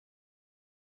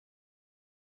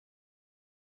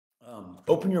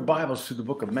Open your Bibles to the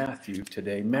book of Matthew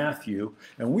today, Matthew,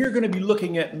 and we're going to be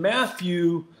looking at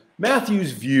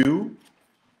Matthew's view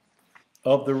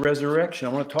of the resurrection.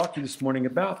 I want to talk to you this morning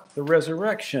about the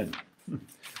resurrection.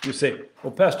 You say,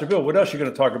 well, Pastor Bill, what else are you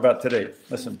going to talk about today?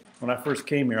 Listen, when I first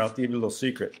came here, I'll give you a little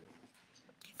secret.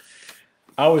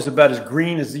 I was about as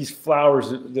green as these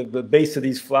flowers, the base of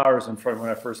these flowers in front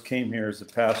when I first came here as a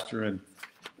pastor,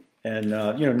 and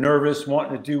nervous,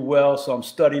 wanting to do well, so I'm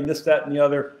studying this, that, and the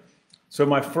other. So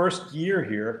my first year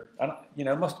here,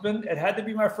 it had to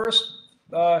be my first,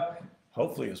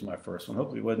 hopefully it was my first one,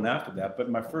 hopefully it wasn't after that, but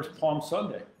my first Palm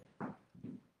Sunday.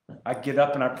 I get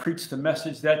up and I preach the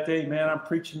message that day, man, I'm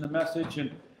preaching the message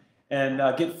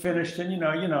and get finished and,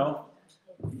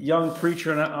 young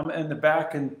preacher, and I'm in the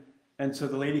back, and so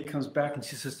the lady comes back and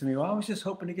she says to me, well, I was just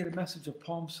hoping to get a message of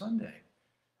Palm Sunday.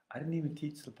 I didn't even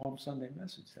teach the Palm Sunday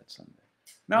message that Sunday.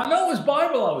 Now, I know it was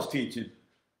Bible I was teaching.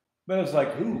 But it's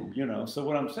like, so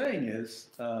what I'm saying is,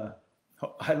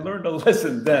 I learned a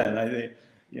lesson then, I think,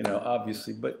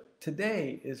 obviously, but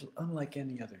today is unlike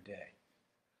any other day.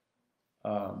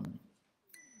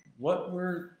 What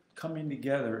we're coming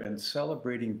together and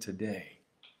celebrating today,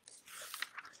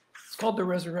 it's called the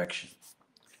resurrection.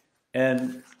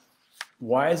 And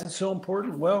why is it so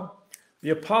important? Well, the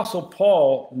Apostle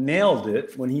Paul nailed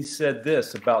it when he said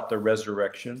this about the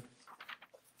resurrection.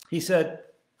 He said,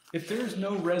 if there's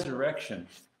no resurrection,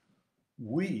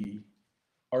 we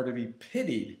are to be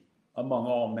pitied among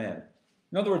all men.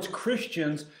 In other words,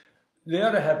 Christians, they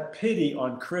ought to have pity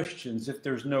on Christians if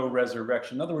there's no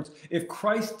resurrection. In other words, if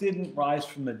Christ didn't rise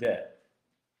from the dead,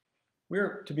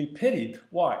 we're to be pitied.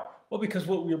 Why? Well, because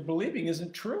what we're believing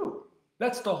isn't true.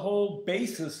 That's the whole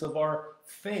basis of our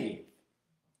faith.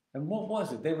 And what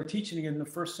was it? They were teaching in the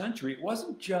first century. It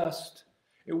wasn't just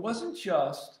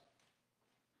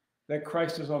that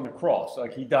Christ is on the cross,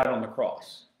 like he died on the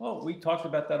cross. Well, we talked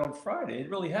about that on Friday. It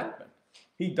really happened.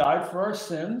 He died for our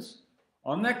sins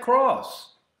on that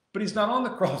cross, but he's not on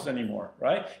the cross anymore,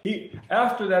 right?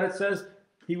 After that, it says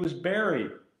he was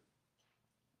buried.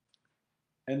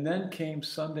 And then came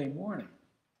Sunday morning.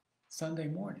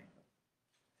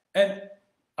 And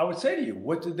I would say to you,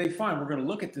 what did they find? We're going to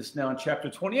look at this now in chapter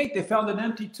 28. They found an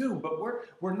empty tomb, but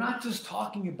we're not just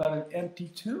talking about an empty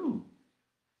tomb.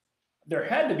 There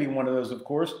had to be one of those, of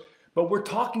course, but we're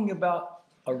talking about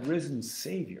a risen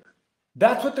Savior.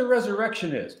 That's what the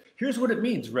resurrection is. Here's what it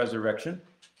means, resurrection.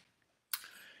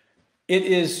 It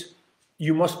is,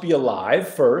 you must be alive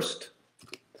first,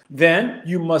 then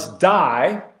you must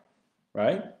die,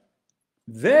 right?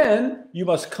 Then you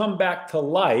must come back to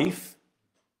life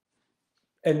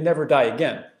and never die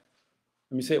again.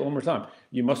 Let me say it one more time.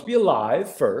 You must be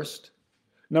alive first.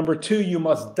 Number two, you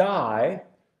must die.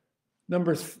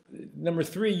 Number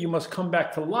three, you must come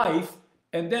back to life,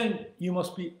 and then you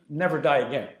must never die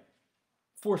again.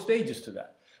 4 stages to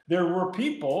that. There were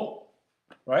people,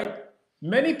 right?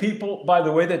 Many people, by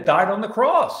the way, that died on the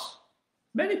cross.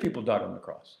 Many people died on the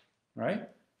cross, right?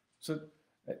 So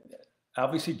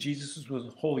obviously Jesus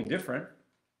was wholly different,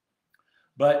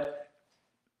 but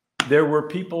there were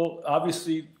people,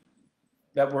 obviously,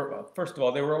 that were, first of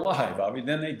all, they were alive. Obviously,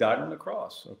 then they died on the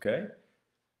cross, okay?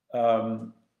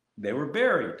 They were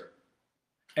buried.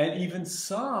 And even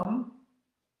some,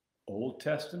 Old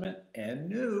Testament and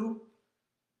New,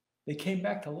 they came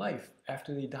back to life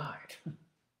after they died.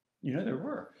 There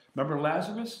were. Remember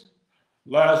Lazarus?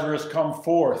 Lazarus, come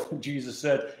forth, Jesus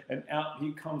said, and out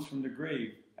he comes from the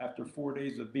grave after 4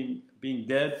 days of being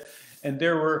dead. And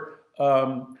there were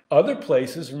other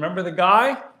places. Remember the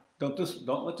guy?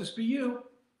 Don't let this be you.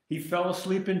 He fell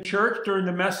asleep in church during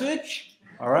the message.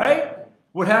 All right?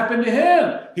 What happened to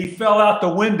him? He fell out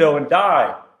the window and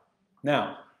died.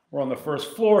 Now, we're on the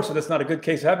first floor, so that's not a good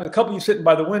case. A couple of you sitting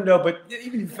by the window, but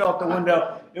even if you fell out the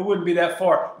window, it wouldn't be that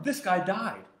far. This guy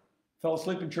died. Fell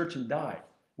asleep in church and died.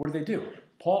 What do they do?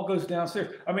 Paul goes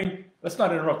downstairs. I mean, let's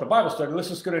not interrupt the Bible study. Let's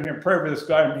just go down here and pray for this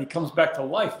guy, and he comes back to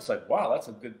life. It's like, wow, that's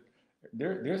a good,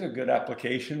 there's a good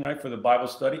application, right, for the Bible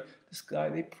study. This guy,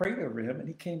 they prayed over him, and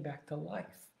he came back to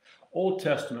life. Old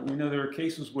Testament, we know there are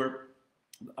cases where,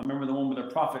 I remember the one with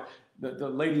the prophet, the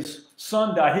lady's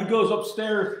son died. He goes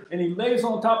upstairs and he lays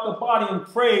on top of the body and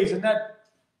prays, and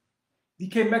he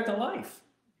came back to life.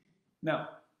 Now,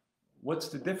 what's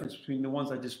the difference between the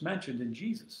ones I just mentioned and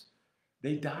Jesus?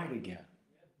 They died again.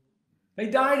 They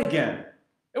died again.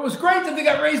 It was great that they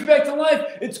got raised back to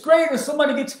life. It's great if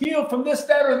somebody gets healed from this,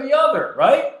 that, or the other,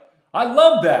 right? I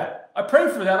love that. I pray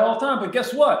for that all the time, but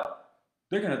guess what?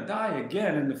 They're going to die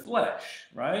again in the flesh,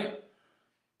 right?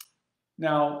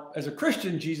 Now, as a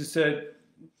Christian, Jesus said,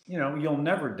 you'll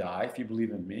never die if you believe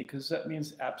in me, because that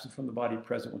means absent from the body,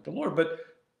 present with the Lord. But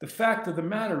the fact of the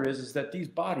matter is that these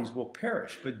bodies will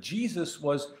perish. But Jesus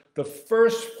was the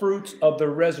first fruits of the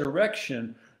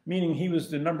resurrection, meaning he was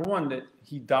the number one, that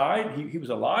he died. He was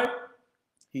alive.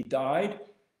 He died.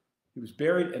 He was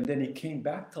buried. And then he came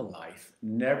back to life,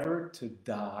 never to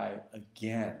die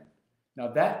again. Now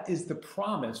that is the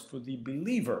promise for the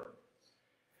believer.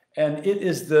 And it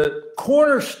is the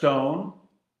cornerstone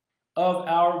of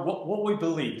our what we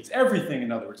believe. It's everything,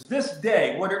 in other words. This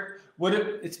day,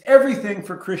 it's everything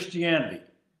for Christianity.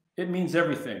 It means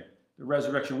everything, the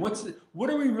resurrection. What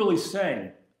are we really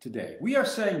saying today? We are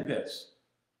saying this,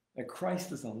 that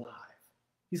Christ is alive.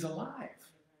 He's alive.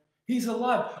 He's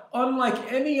alive,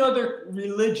 unlike any other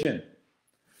religion.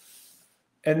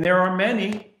 And there are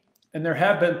many, and there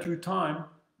have been through time.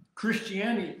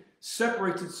 Christianity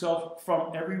separates itself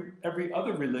from every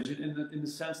other religion in the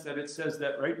sense that it says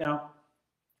that right now,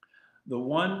 the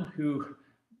one who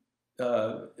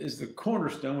is the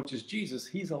cornerstone, which is Jesus,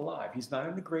 he's alive. He's not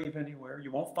in the grave anywhere.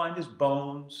 You won't find his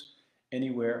bones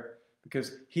anywhere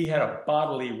because he had a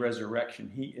bodily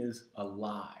resurrection. He is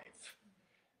alive.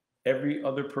 Every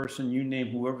other person you name,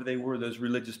 whoever they were, those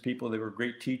religious people, they were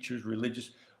great teachers, religious,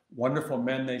 wonderful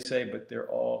men, they say, but they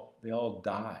all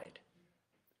died.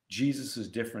 Jesus is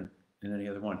different than any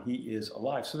other one. He is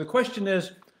alive. So the question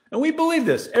is, and we believe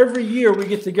this, every year we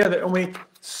get together and we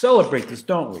celebrate this,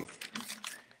 don't we?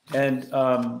 And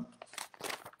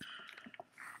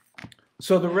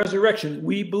so the resurrection,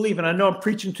 we believe, and I know I'm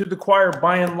preaching to the choir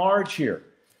by and large here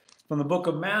from the book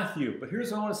of Matthew, but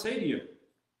here's what I want to say to you.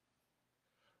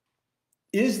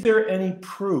 Is there any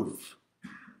proof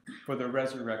for the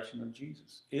resurrection of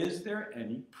Jesus? Is there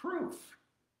any proof?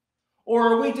 Or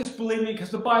are we just believing because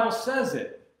the Bible says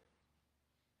it?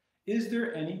 Is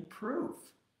there any proof?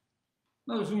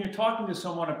 In other words, when you're talking to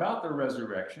someone about the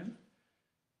resurrection,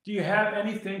 do you have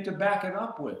anything to back it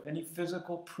up with? Any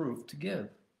physical proof to give?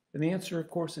 And the answer, of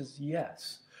course, is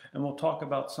yes. And we'll talk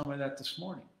about some of that this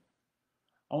morning.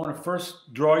 I want to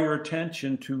first draw your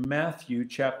attention to Matthew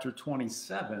chapter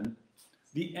 27,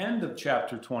 the end of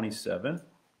chapter 27,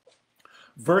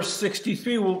 verse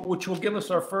 63, which will give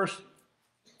us our first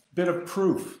bit of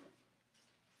proof.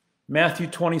 Matthew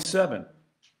 27,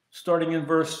 starting in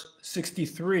verse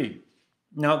 63.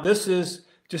 Now, this is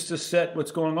just to set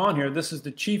what's going on here. This is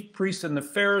the chief priests and the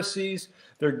Pharisees.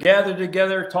 They're gathered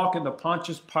together talking to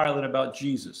Pontius Pilate about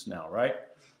Jesus now, right?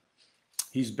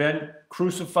 He's been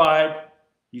crucified.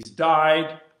 He's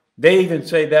died. They even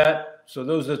say that. So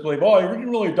those that believe, oh, he didn't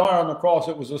really die on the cross.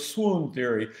 It was a swoon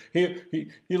theory. He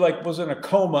like was in a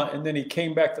coma and then he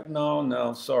came back.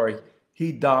 No, sorry.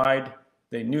 He died.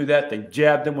 They knew that. They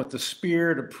jabbed him with the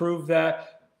spear to prove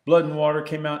that. Blood and water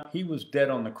came out. He was dead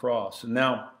on the cross. And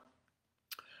now,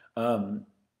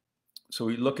 so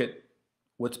we look at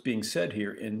what's being said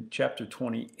here in chapter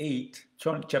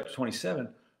 27,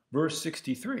 verse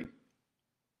 63.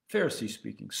 Pharisee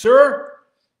speaking. Sir,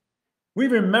 we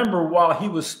remember while he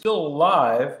was still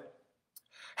alive,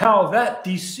 how that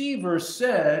deceiver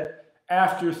said,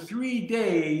 after 3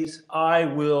 days, I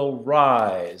will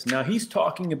rise. Now he's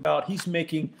talking about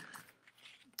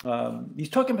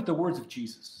the words of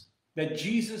Jesus. That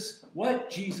what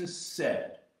Jesus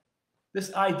said.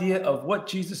 This idea of what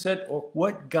Jesus said or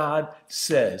what God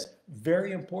says.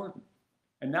 Very important.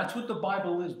 And that's what the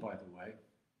Bible is, by the way.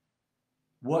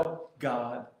 What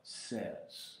God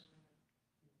says.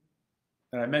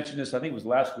 And I mentioned this, I think it was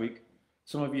last week.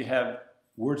 Some of you have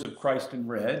Words of Christ in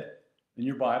red in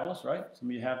your Bibles, right? Some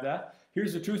of you have that.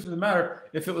 Here's the truth of the matter.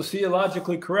 If it was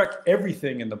theologically correct,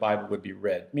 everything in the Bible would be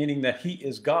red, meaning that he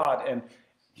is God and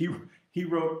he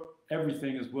wrote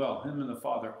everything as well. Him and the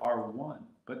Father are one.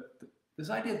 But this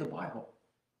idea of the Bible.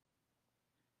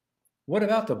 What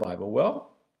about the Bible?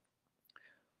 Well,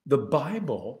 the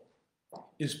Bible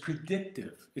is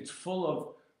predictive. It's full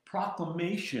of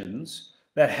proclamations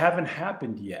that haven't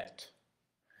happened yet.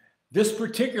 This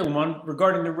particular one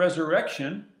regarding the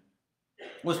resurrection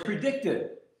was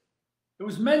predicted. It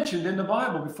was mentioned in the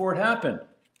Bible before it happened.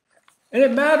 And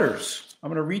it matters. I'm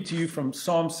going to read to you from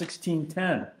Psalm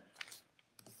 16:10.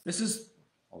 This is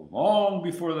long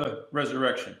before the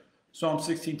resurrection. Psalm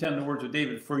 16:10, the words of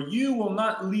David. For you will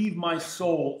not leave my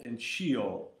soul in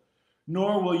Sheol,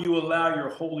 nor will you allow your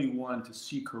Holy One to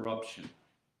see corruption.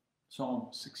 Psalm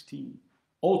 16.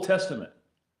 Old Testament.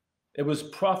 It was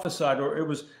prophesied, or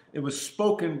it was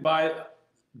spoken by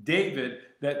David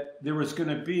that there was going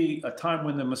to be a time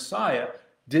when the Messiah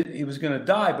he was going to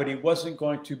die, but he wasn't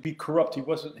going to be corrupt.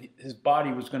 His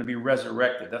body was going to be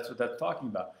resurrected. That's what that's talking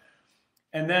about.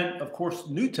 And then, of course,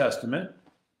 New Testament,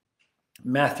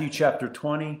 Matthew chapter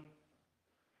 20,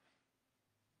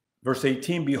 verse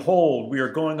 18, behold, we are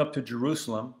going up to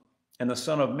Jerusalem, and the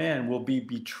Son of Man will be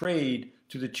betrayed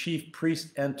to the chief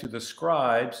priests and to the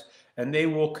scribes, and they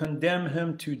will condemn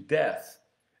him to death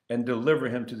and deliver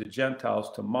him to the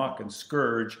Gentiles to mock and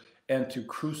scourge and to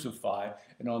crucify.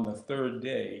 And on the third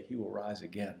day, he will rise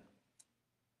again.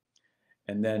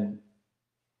 And then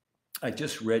I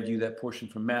just read you that portion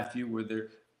from Matthew where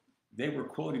they were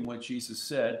quoting what Jesus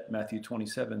said, Matthew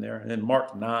 27 there, and then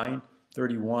Mark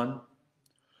 9:31.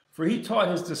 For he taught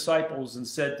his disciples and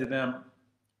said to them,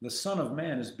 the Son of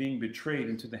Man is being betrayed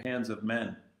into the hands of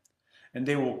men, and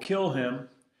they will kill him,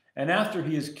 and after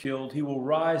he is killed, he will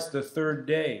rise the third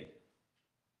day.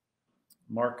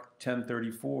 Mark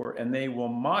 10:34, and they will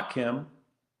mock him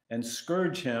and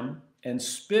scourge him and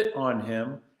spit on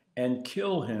him and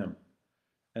kill him,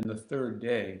 and the third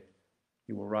day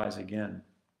he will rise again.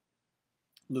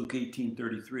 Luke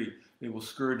 18:33, they will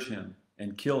scourge him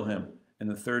and kill him, and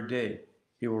the third day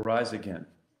he will rise again.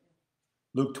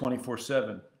 Luke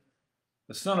 24:7,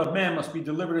 the Son of Man must be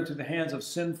delivered into the hands of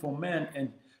sinful men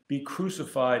and be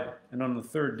crucified, and on the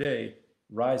third day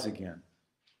rise again.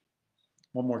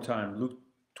 One more time, Luke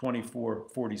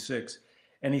 24:46,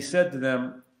 and he said to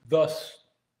them, thus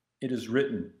it is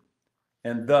written,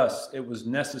 and thus it was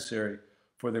necessary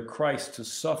for the Christ to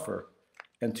suffer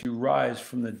and to rise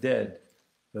from the dead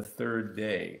the third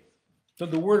day. So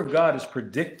the word of God has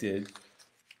predicted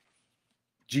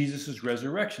Jesus'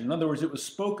 resurrection. In other words, it was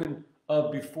spoken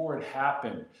of before it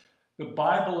happened. The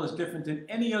Bible is different than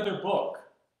any other book.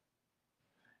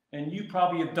 And you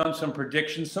probably have done some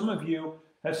predictions. Some of you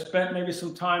have spent maybe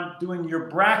some time doing your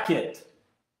bracket,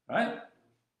 right?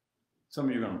 Some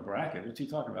of you are going, bracket? What's he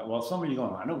talking about? Well, some of you are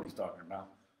going, I know what he's talking about.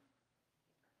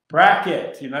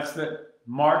 Bracket, that's the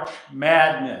March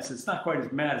Madness. It's not quite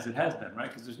as mad as it has been, right?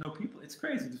 Because there's no people. It's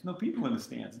crazy. There's no people in the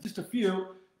stands. Just a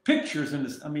few pictures in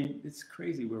this. I mean, it's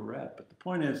crazy where we're at. But the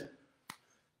point is,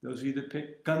 those of you that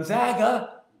pick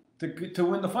Gonzaga to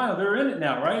win the final, they're in it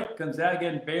now, right? Gonzaga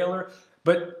and Baylor.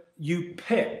 But you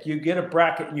get a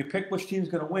bracket, and you pick which team's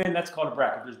going to win. That's called a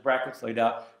bracket. There's brackets laid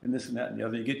out, and this and that and the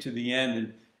other. You get to the end,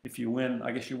 and if you win,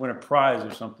 I guess you win a prize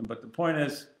or something. But the point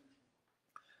is,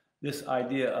 this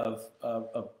idea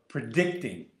of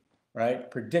predicting,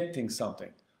 right? Predicting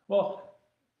something. Well,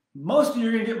 most of you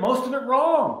are going to get most of it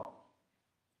wrong.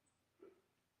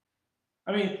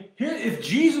 I mean, if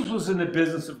Jesus was in the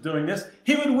business of doing this,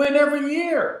 he would win every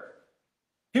year.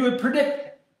 He would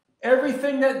predict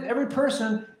everything that every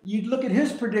person, you'd look at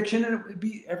his prediction and it would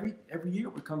be every year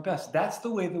it would come best. That's the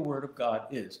way the word of God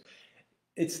is.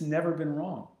 It's never been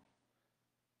wrong.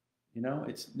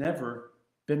 It's never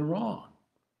been wrong.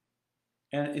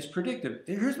 And it's predictive.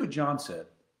 Here's what John said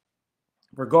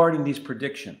regarding these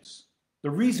predictions.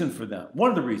 The reason for them, one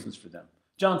of the reasons for them.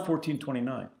 John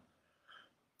 14:29.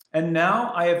 And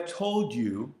now I have told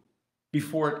you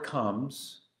before it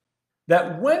comes,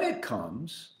 that when it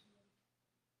comes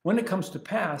to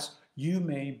pass, you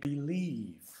may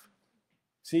believe.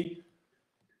 See,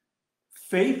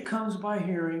 faith comes by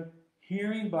hearing,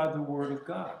 hearing by the word of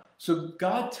God. So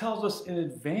God tells us in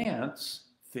advance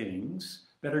things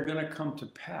that are going to come to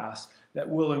pass that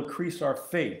will increase our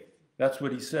faith. That's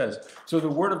what he says. So the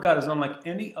word of God is unlike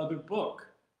any other book.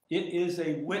 It is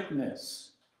a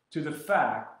witness to the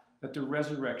fact that the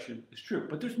resurrection is true.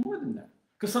 But there's more than that.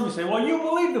 Because some say, well, you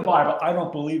believe the Bible. I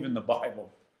don't believe in the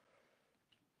Bible.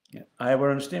 Yeah, I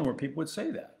would understand where people would say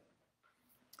that.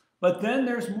 But then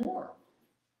there's more.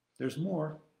 There's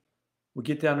more. We'll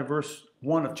get down to verse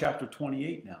 1 of chapter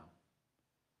 28 now.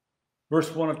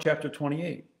 Verse 1 of chapter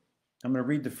 28. I'm going to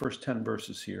read the first 10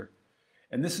 verses here.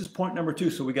 And this is point number 2.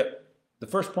 So we got, the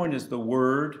first point is the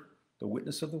word, the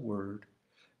witness of the word.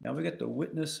 Now we get the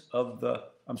witnesses,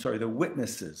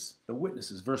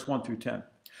 verse 1 through 10.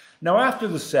 Now after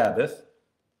the Sabbath,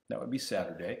 that would be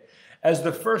Saturday, as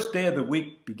the first day of the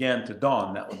week began to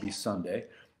dawn, that would be Sunday,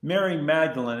 Mary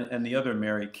Magdalene and the other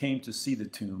Mary came to see the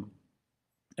tomb.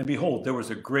 And behold, there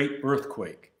was a great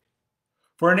earthquake.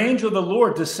 For an angel of the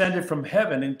Lord descended from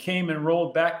heaven and came and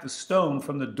rolled back the stone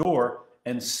from the door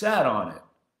and sat on it.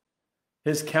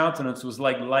 His countenance was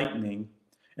like lightning,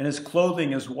 and his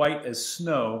clothing as white as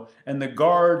snow, and the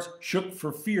guards shook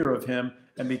for fear of him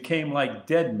and became like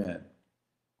dead men.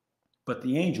 But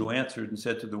the angel answered and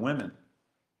said to the women,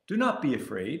 do not be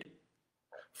afraid,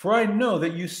 for I know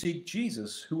that you seek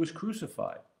Jesus who was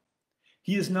crucified.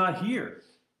 He is not here,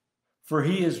 for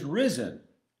he is risen.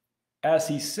 As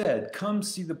he said, come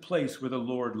see the place where the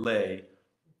Lord lay,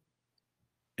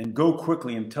 and go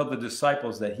quickly and tell the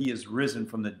disciples that he is risen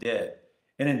from the dead.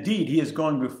 And indeed, he is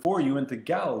going before you into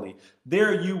Galilee.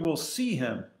 There you will see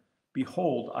him.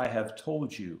 Behold, I have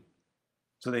told you.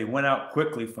 So they went out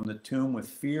quickly from the tomb with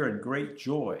fear and great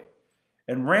joy,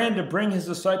 and ran to bring his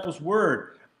disciples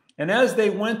word. And as they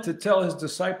went to tell his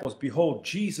disciples, behold,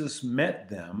 Jesus met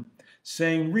them,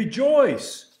 saying,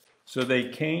 Rejoice! So they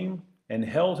came and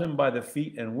held him by the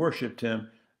feet and worshipped him.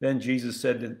 Then Jesus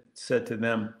said to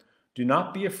them, Do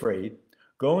not be afraid.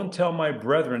 Go and tell my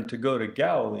brethren to go to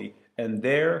Galilee, and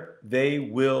there they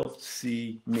will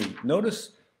see me.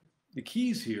 Notice the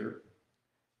keys here.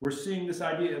 We're seeing this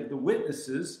idea of the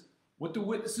witnesses. What do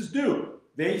witnesses do?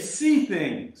 They see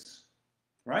things,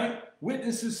 right?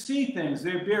 Witnesses see things.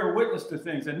 They bear witness to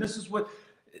things. And this is what,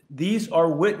 these are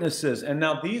witnesses. And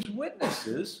now these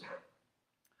witnesses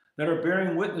that are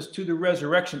bearing witness to the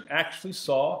resurrection actually they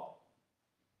saw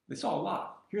a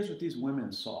lot. Here's what these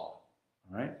women saw, all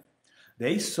right?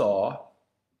 They saw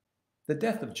the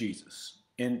death of Jesus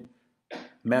in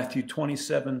Matthew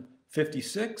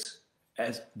 27:56,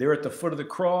 as they're at the foot of the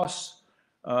cross.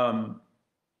 I'll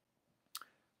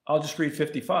just read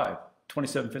 55,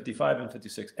 27:55 and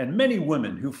 56. And many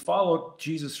women who followed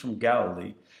Jesus from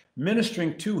Galilee,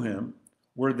 ministering to him,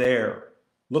 were there,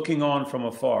 looking on from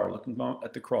afar, looking on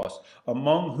at the cross,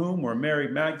 among whom were Mary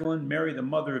Magdalene, Mary the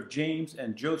mother of James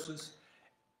and Joseph,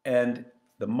 and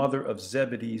the mother of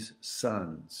Zebedee's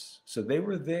sons. So they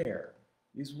were there.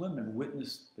 These women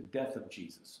witnessed the death of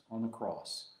Jesus on the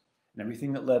cross and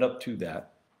everything that led up to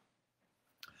that.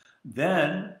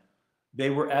 Then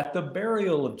they were at the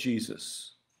burial of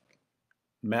Jesus.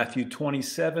 Matthew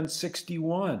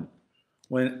 27:61,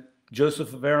 when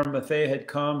Joseph of Arimathea had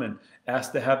come and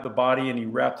asked to have the body, and he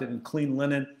wrapped it in clean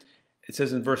linen. It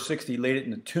says in verse 60, he laid it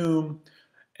in the tomb.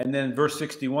 And then verse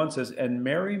 61 says, and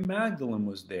Mary Magdalene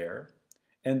was there,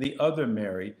 and the other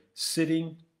Mary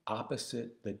sitting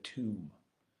opposite the tomb.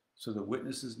 So the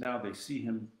witnesses now, they see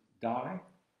him die.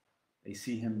 They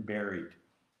see him buried.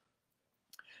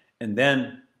 And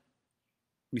then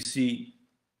we see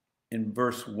in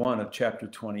verse 1 of chapter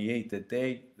 28 that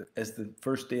as the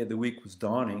first day of the week was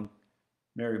dawning,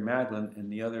 Mary Magdalene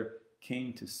and the other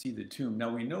came to see the tomb.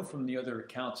 Now we know from the other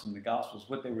accounts in the Gospels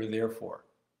what they were there for.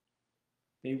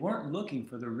 They weren't looking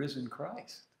for the risen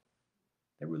Christ.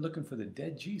 They were looking for the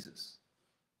dead Jesus,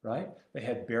 right? They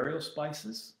had burial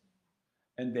spices,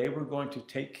 and they were going to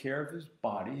take care of his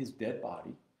body, his dead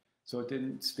body, so it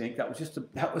didn't stink. That was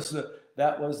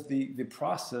the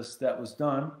process that was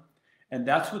done. And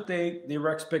that's what their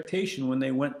expectation when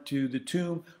they went to the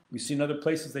tomb. We see in other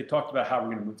places they talked about how we're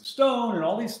going to move the stone and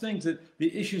all these things,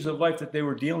 the issues of life that they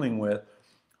were dealing with.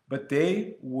 But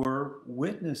they were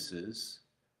witnesses.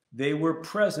 They were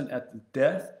present at the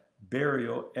death,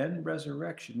 burial, and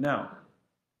resurrection. Now,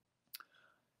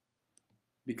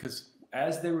 because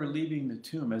as they were leaving the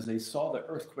tomb, as they saw the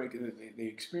earthquake, they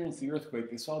experienced the earthquake,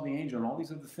 they saw the angel and all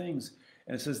these other things.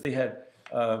 And it says they had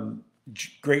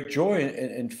great joy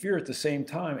and fear at the same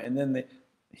time. And then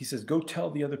he says, go tell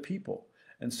the other people.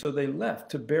 And so they left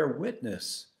to bear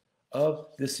witness of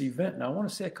this event. Now, I want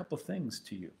to say a couple of things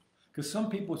to you. Because some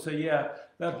people say, yeah,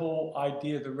 that whole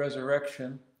idea of the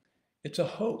resurrection, it's a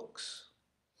hoax.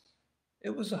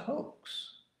 It was a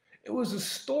hoax. It was a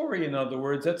story, in other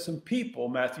words, that some people,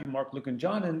 Matthew, Mark, Luke, and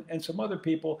John, and some other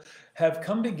people have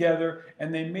come together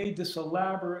and they made this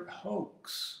elaborate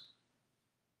hoax.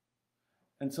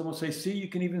 And someone will say, see, you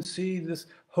can even see this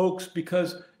hoax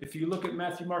because if you look at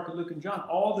Matthew, Mark, Luke, and John,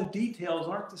 all the details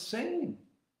aren't the same.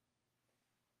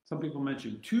 Some people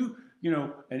mention two,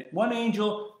 and one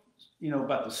angel,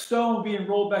 about the stone being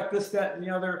rolled back, this, that, and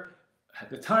the other,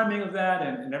 the timing of that,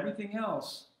 and everything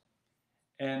else.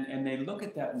 And they look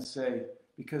at that and say,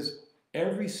 because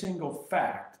every single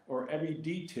fact, or every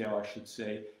detail, I should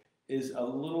say, is a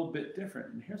little bit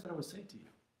different. And here's what I would say to you.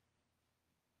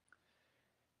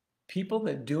 People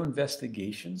that do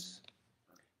investigations,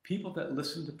 people that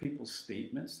listen to people's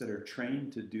statements that are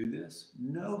trained to do this,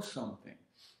 know something.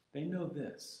 They know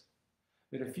this,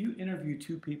 that if you interview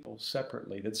two people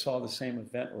separately that saw the same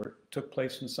event or took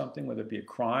place in something, whether it be a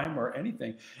crime or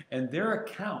anything, and their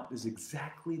account is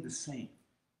exactly the same,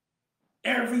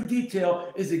 every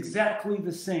detail is exactly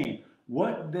the same,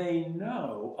 what they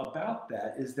know about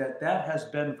that is that has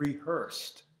been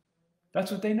rehearsed. That's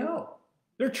what they know.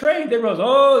 They're trained. They realize,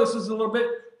 oh, this is a little bit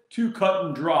too cut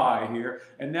and dry here.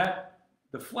 And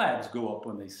the flags go up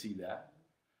when they see that.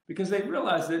 Because they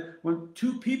realize that when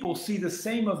two people see the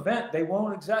same event, they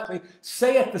won't exactly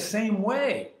say it the same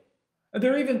way. And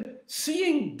they're even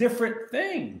seeing different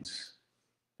things.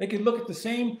 They can look at the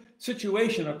same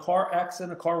situation, a car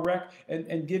accident, a car wreck,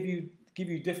 and give you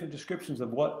different descriptions of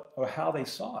what or how they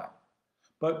saw it.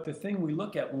 But the thing we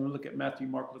look at when we look at Matthew,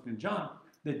 Mark, Luke, and John,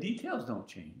 the details don't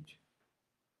change.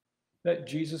 That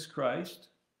Jesus Christ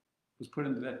was put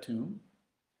into that tomb,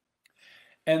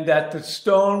 and that the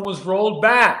stone was rolled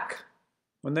back.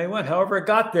 when they went. However it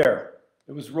got there,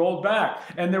 it was rolled back.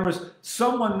 And there was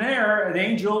someone there, an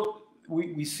angel,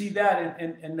 we see that,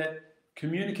 and that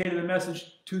communicated the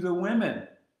message to the women.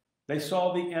 They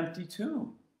saw the empty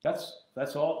tomb.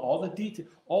 That's all the detail.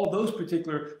 All those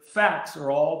particular facts are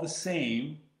all the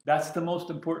same. That's the most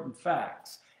important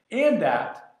facts. And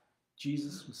that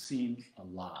Jesus was seen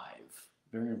alive.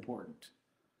 Very important.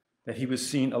 That he was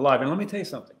seen alive. And let me tell you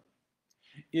something.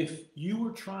 If you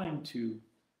were trying to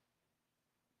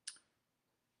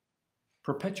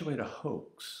perpetuate a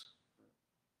hoax,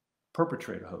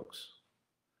 perpetrate a hoax,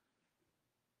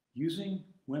 using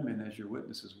women as your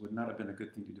witnesses would not have been a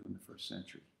good thing to do in the first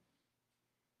century.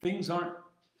 Things aren't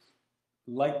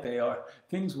like they are.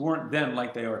 Things weren't then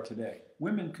like they are today.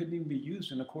 Women couldn't even be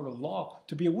used in a court of law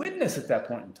to be a witness at that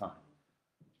point in time.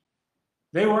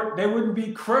 They wouldn't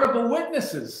be credible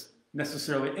witnesses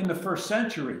necessarily in the first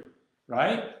century,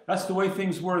 right? That's the way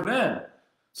things were then.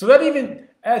 So that even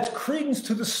adds credence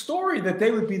to the story that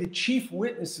they would be the chief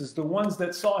witnesses, the ones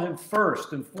that saw him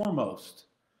first and foremost.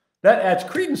 That adds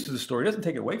credence to the story. It doesn't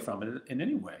take away from it in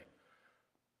any way.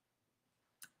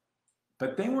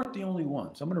 But they weren't the only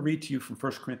ones. I'm going to read to you from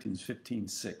 1 Corinthians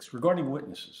 15:6 regarding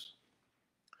witnesses.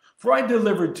 For I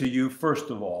delivered to you, first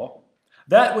of all,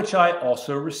 that which I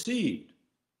also received,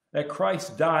 that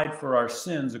Christ died for our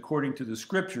sins according to the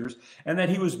Scriptures, and that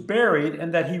he was buried,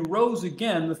 and that he rose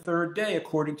again the third day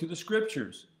according to the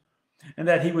Scriptures, and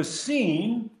that he was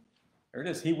seen, there it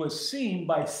is, he was seen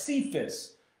by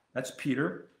Cephas, that's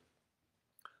Peter,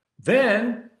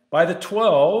 then by the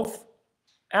 12,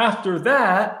 after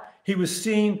that, he was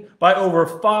seen by over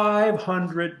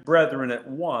 500 brethren at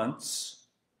once,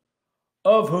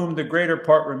 of whom the greater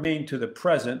part remain to the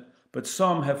present, but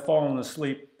some have fallen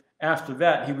asleep. After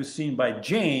that, he was seen by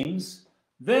James,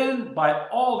 then by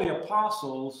all the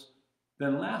apostles,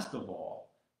 then last of all,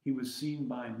 he was seen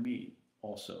by me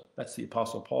also. That's the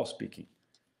Apostle Paul speaking.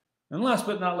 And last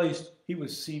but not least, he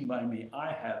was seen by me.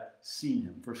 I have seen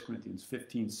him. 1 Corinthians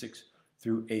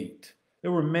 15:6-8.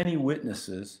 There were many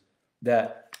witnesses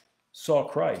that saw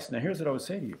Christ. Now, here's what I would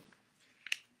say to you.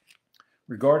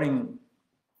 Regarding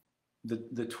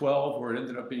the 12, or it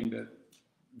ended up being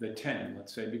the 10,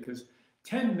 let's say, because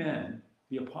 10 men,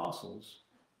 the apostles,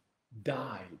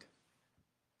 died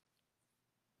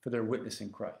for their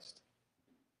witnessing Christ.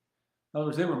 In other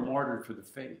words, they were martyred for the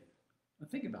faith. Now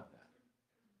think about that.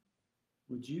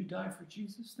 Would you die for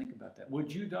Jesus? Think about that.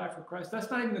 Would you die for Christ? That's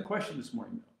not even the question this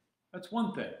morning, though. That's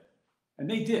one thing. And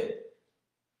they did.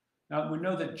 Now, we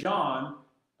know that John,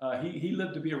 he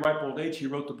lived to be a ripe old age. He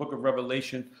wrote the book of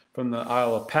Revelation from the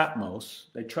Isle of Patmos.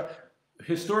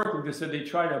 Historically, they said they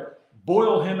tried to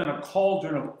boil him in a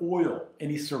cauldron of oil, and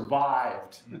he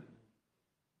survived.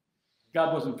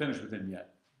 God wasn't finished with him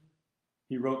yet.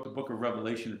 He wrote the book of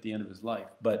Revelation at the end of his life.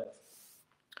 But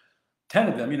 10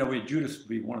 of them, we had Judas would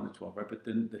be one of the 12, right? But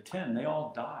then the 10, they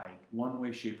all died one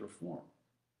way, shape, or form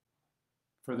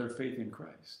for their faith in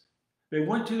Christ. They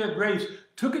went to their graves,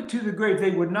 took it to the grave.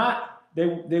 They would not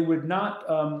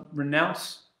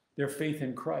renounce their faith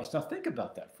in Christ. Now think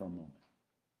about that for a moment.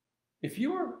 If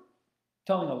you were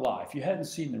telling a lie, if you hadn't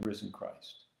seen the risen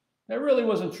Christ, that really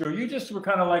wasn't true. You just were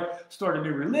kind of like starting a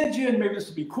new religion. Maybe this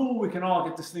would be cool. We can all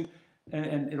get this thing,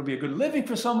 and it'll be a good living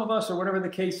for some of us, or whatever the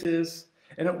case is.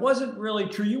 And it wasn't really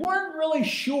true. You weren't really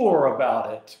sure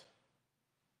about it.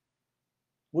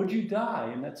 Would you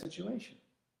die in that situation?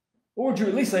 Or would you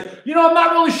at least say, I'm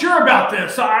not really sure about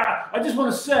this. I just want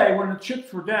to say when the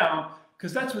chips were down,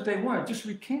 because that's what they wanted. Just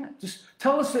recant. Just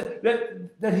tell us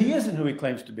that he isn't who he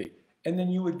claims to be. And then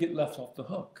you would get let off the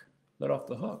hook.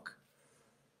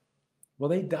 Well,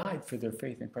 they died for their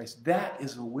faith in Christ. That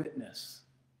is a witness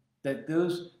that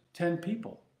those 10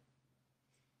 people,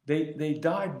 they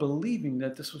died believing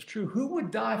that this was true. Who would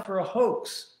die for a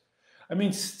hoax? I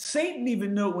mean, Satan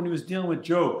even knew it when he was dealing with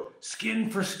Job. Skin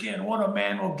for skin, what a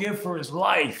man will give for his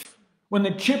life when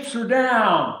the chips are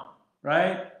down,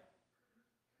 right?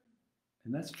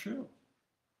 And that's true.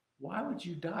 Why would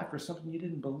you die for something you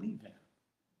didn't believe in?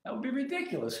 That would be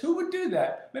ridiculous. Who would do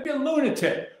that? Maybe a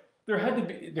lunatic. There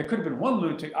could have been one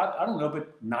lunatic, I don't know,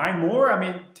 but 9 more?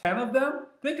 10 of them?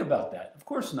 Think about that. Of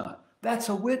course not. That's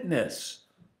a witness.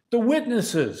 The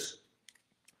witnesses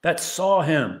that saw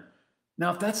him.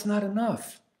 Now, if that's not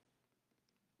enough,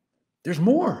 there's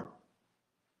more.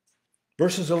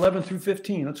 Verses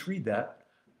 11-15. Let's read that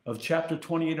of chapter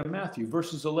 28 of Matthew,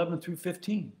 verses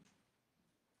 11-15.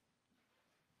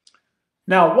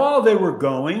 Now, while they were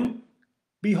going,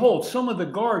 behold, some of the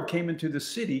guard came into the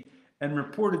city and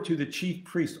reported to the chief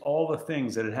priest all the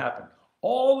things that had happened.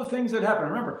 All the things that happened.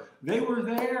 Remember, they were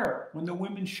there when the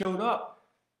women showed up.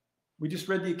 We just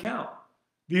read the account.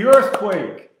 the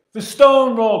earthquake, the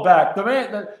stone rolled back, the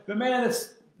man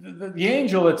that's the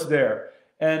angel that's there.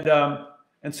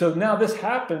 And so now this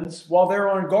happens while they're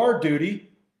on guard duty,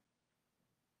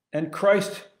 and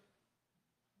Christ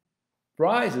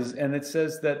rises, and it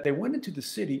says that they went into the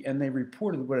city and they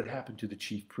reported what had happened to the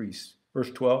chief priests.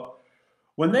 Verse 12,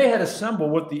 when they had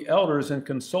assembled with the elders and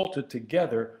consulted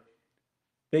together,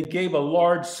 they gave a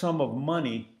large sum of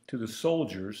money to the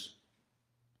soldiers,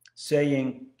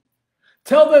 saying,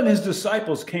 tell them his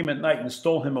disciples came at night and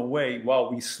stole him away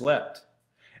while we slept.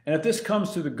 And if this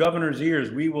comes to the governor's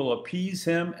ears, we will appease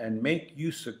him and make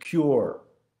you secure.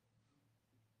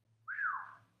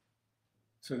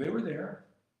 So they were there.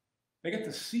 They get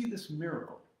to see this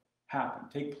miracle happen,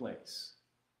 take place.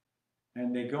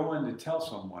 And they go in to tell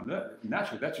someone.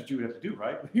 Naturally, that's what you would have to do,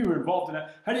 right? You were involved in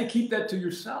that. How do you keep that to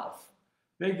yourself?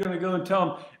 They're going to go and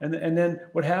tell them. And then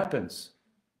what happens?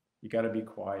 You got to be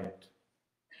quiet.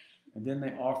 And then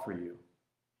they offer you.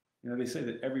 You know, they say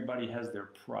that everybody has their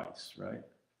price, right?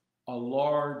 A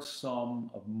large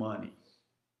sum of money.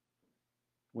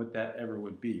 What that ever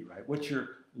would be, right? What's your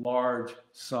large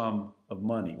sum of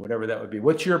money? Whatever that would be.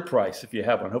 What's your price if you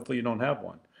have one? Hopefully you don't have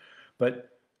one. But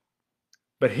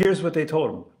here's what they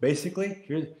told them. Basically,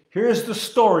 here's the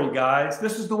story, guys.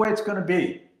 This is the way it's going to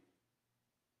be.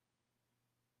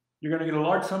 You're going to get a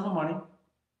large sum of money.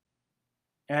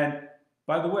 And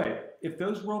by the way, if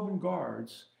those Roman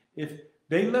guards, if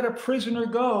they let a prisoner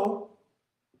go,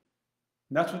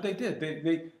 and that's what they did.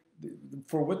 They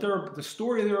for what the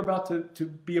story they're about to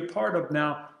be a part of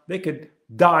now, they could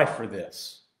die for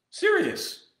this.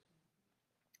 Serious.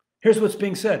 Here's what's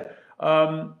being said.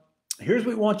 Here's what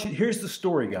we want you. Here's the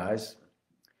story, guys.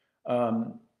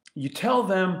 You tell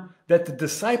them that the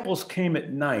disciples came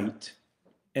at night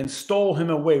and stole him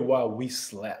away while we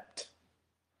slept.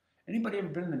 Anybody ever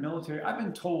been in the military? I've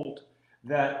been told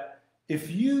that if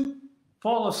you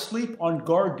fall asleep on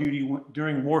guard duty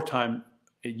during wartime,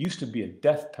 it used to be a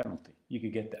death penalty. You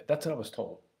could get that. That's what I was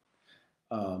told.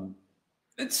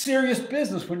 It's serious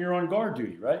business when you're on guard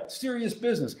duty, right? Serious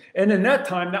business. And in that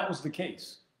time, that was the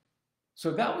case.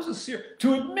 So that was a serious,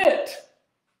 to admit,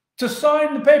 to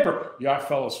sign the paper. Yeah, I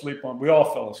fell asleep we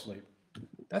all fell asleep.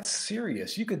 That's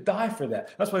serious. You could die for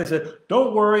that. That's why they said,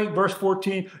 don't worry, verse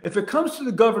 14, if it comes to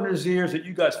the governor's ears that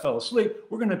you guys fell asleep,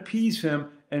 we're going to appease him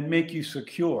and make you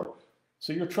secure.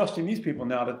 So you're trusting these people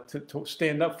now to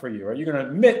stand up for you, right? You're going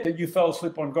to admit that you fell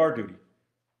asleep on guard duty.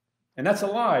 And that's a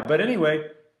lie. But anyway,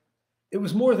 it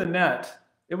was more than that.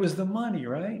 It was the money,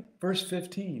 right? Verse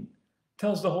 15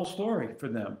 tells the whole story for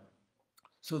them.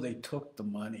 So they took the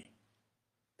money.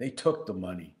 They took the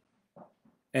money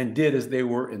and did as they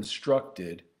were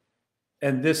instructed.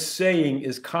 And this saying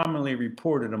is commonly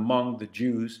reported among the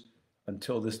Jews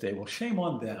until this day. Well, shame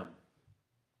on them.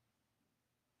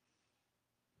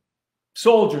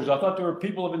 Soldiers, I thought they were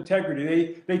people of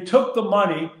integrity. They took the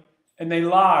money and they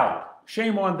lied.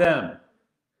 Shame on them.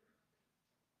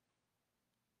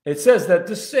 It says that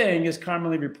this saying is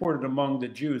commonly reported among the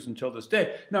Jews until this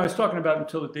day. Now, it's talking about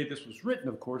until the day this was written,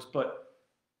 of course, but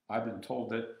I've been told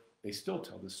that they still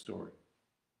tell this story.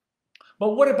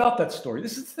 But what about that story?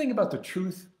 This is the thing about the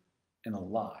truth and a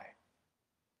lie.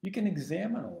 You can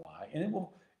examine a lie and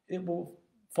it will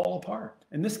fall apart.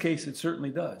 In this case, it certainly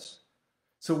does.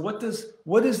 So what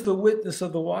is the witness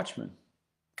of the watchman?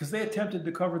 Because they attempted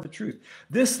to cover the truth.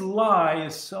 This lie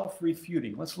is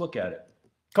self-refuting. Let's look at it.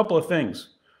 A couple of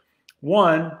things.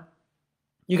 One,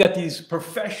 you got these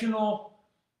professional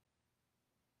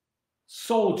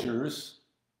soldiers.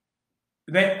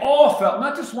 They all fell,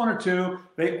 not just one or two,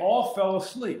 they all fell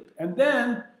asleep. And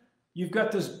then you've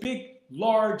got this big,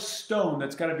 large stone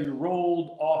that's got to be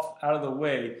rolled off out of the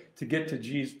way to get to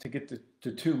Jesus, to get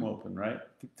the tomb open, right?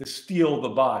 To steal the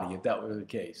body, if that were the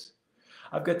case.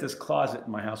 I've got this closet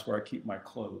in my house where I keep my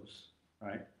clothes,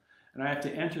 right? And I have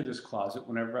to enter this closet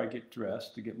whenever I get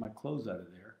dressed to get my clothes out of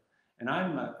there. And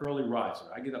I'm an early riser.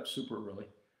 I get up super early.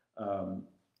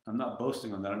 I'm not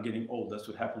boasting on that. I'm getting old. That's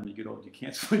what happens when you get old. You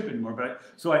can't sleep anymore.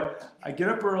 So I get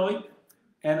up early,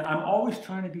 and I'm always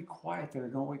trying to be quiet that I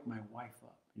don't wake my wife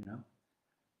up, you know?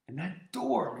 And that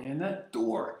door, man, that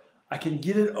door, I can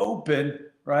get it open,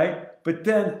 right? But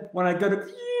then when I go to,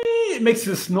 it makes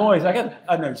this noise. I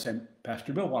know you're saying,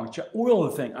 Pastor Bill, why don't you oil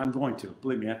the thing? I'm going to.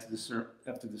 Believe me, after this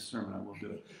sermon, I will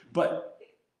do it. But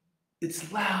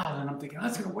it's loud, and I'm thinking,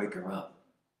 that's going to wake her up.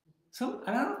 And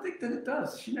I don't think that it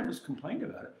does. She never complained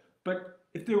about it. But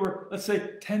if there were, let's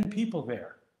say, 10 people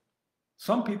there,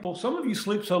 some of you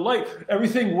sleep so late,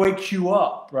 everything wakes you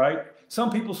up, right? Some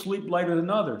people sleep later than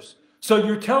others. So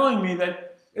you're telling me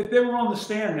that if they were on the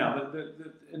stand now,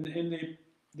 in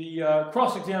the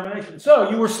cross-examination, so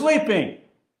you were sleeping.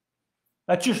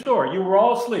 That's your story. You were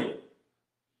all asleep.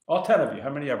 All 10 of you. How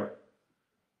many ever?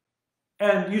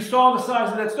 And you saw the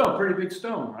size of that stone. Pretty big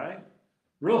stone, right?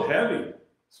 Real heavy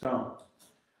stone.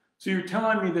 So you're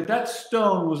telling me that that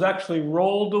stone was actually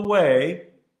rolled away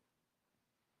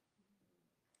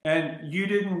and you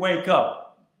didn't wake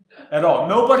up at all.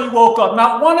 Nobody woke up.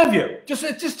 Not one of you. It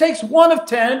just takes 1 of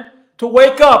 10 to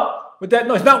wake up with that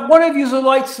noise. Not one of you is a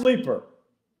light sleeper.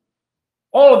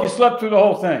 All of you slept through the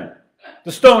whole thing.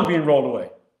 The stone being rolled away.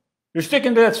 You're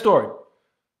sticking to that story.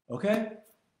 Okay?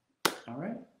 All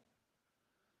right.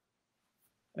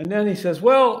 And then he says,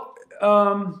 well,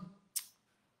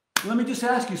 let me just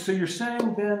ask you. So you're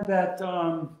saying then that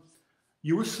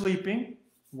you were sleeping.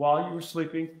 While you were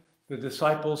sleeping, the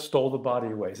disciples stole the body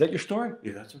away. Is that your story?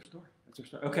 Yeah, that's our story. That's our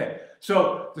story. Okay.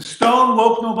 So the stone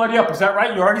woke nobody up. Is that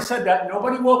right? You already said that.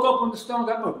 Nobody woke up when the stone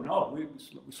got moved. No, we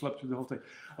slept through the whole thing.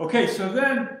 Okay. So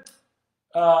then,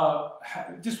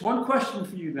 just one question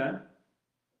for you then.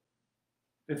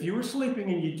 If you were sleeping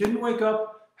and you didn't wake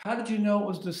up, how did you know it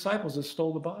was the disciples that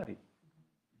stole the body?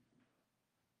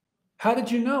 How did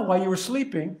you know while you were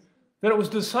sleeping that it was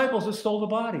the disciples that stole the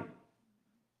body?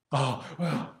 Oh,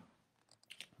 well,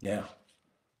 yeah.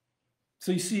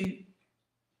 So you see,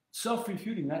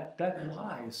 self-refuting, that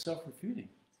lie is self-refuting.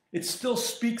 It still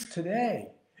speaks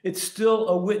today. It's still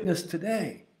a witness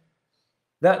today.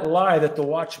 That lie that the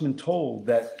watchman told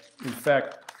that, in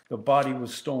fact, the body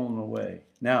was stolen away.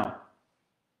 Now,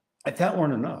 if that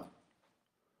weren't enough,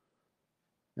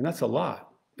 and that's a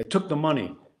lot. It took the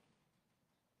money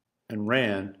and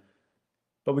ran.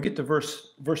 But we get to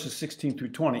verses 16 through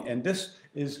 20, and this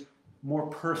is more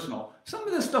personal. Some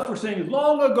of this stuff we're saying is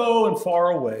long ago and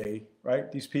far away,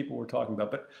 right? These people we're talking about.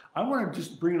 But I want to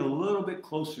just bring it a little bit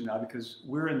closer now because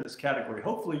we're in this category.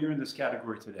 Hopefully you're in this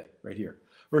category today, right here.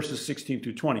 Verses 16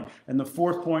 through 20. And the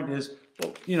fourth point is,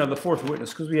 the fourth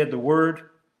witness, because we had the word,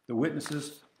 the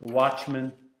witnesses, the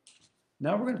watchmen.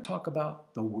 Now we're going to talk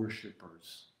about the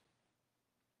worshipers.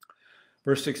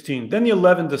 Verse 16, then the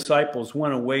 11 disciples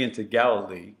went away into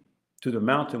Galilee to the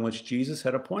mountain which Jesus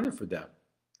had appointed for them.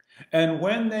 And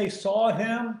when they saw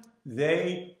him,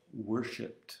 they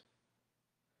worshiped.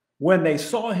 When they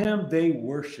saw him, they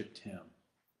worshiped him.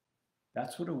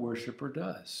 That's what a worshiper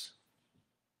does.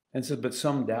 And said, but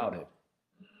some doubted.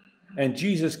 And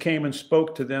Jesus came and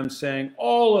spoke to them, saying,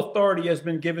 all authority has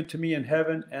been given to me in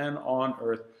heaven and on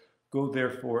earth. Go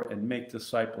therefore and make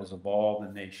disciples of all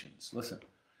the nations. Listen.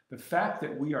 The fact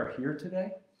that we are here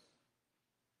today,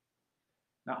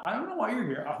 now I don't know why you're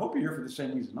here. I hope you're here for the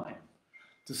same reason I am.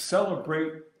 To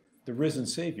celebrate the risen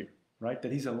Savior, right?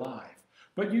 That he's alive.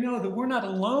 But you know that we're not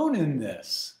alone in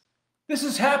this. This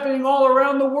is happening all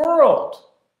around the world.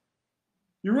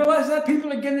 You realize that?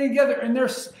 People are getting together and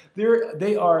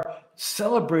they are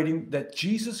celebrating that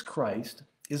Jesus Christ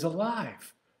is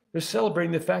alive. They're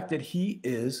celebrating the fact that he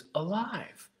is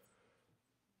alive.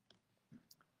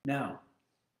 Now,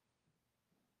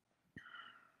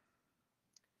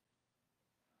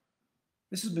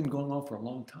 this has been going on for a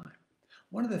long time.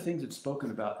 One of the things that's spoken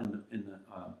about I don't know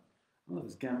if it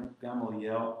was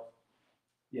Gamaliel.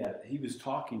 Yeah, he was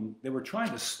talking. They were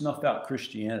trying to snuff out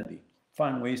Christianity,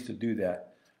 find ways to do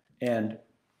that. And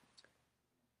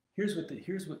here's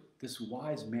what this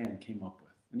wise man came up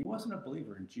with. And he wasn't a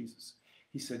believer in Jesus.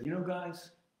 He said,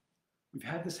 guys, we've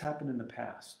had this happen in the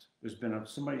past. There's been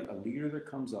a leader that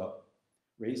comes up,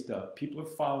 raised up. People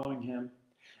are following him.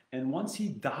 And once he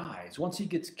dies, once he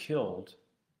gets killed,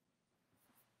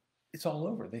 it's all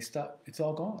over. They stop. It's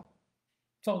all gone.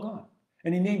 It's all gone.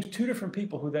 And he names 2 different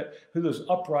people who those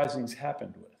uprisings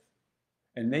happened with.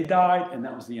 And they died, and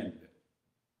that was the end of it.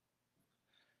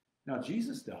 Now,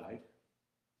 Jesus died,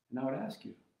 and I would ask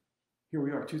you, here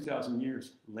we are 2,000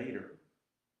 years later.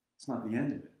 It's not the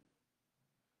end of it.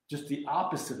 Just the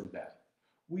opposite of that.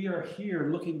 We are here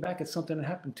looking back at something that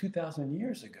happened 2,000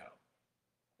 years ago.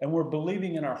 And we're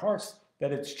believing in our hearts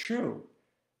that it's true.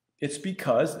 It's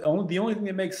because the only thing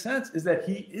that makes sense is that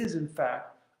he is, in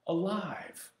fact,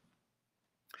 alive.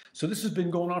 So this has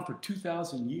been going on for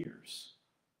 2,000 years.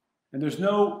 And there's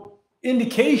no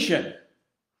indication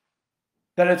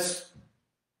that it's,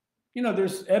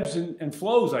 there's ebbs and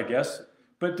flows, I guess,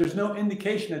 but there's no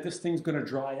indication that this thing's going to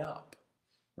dry up,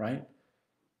 right?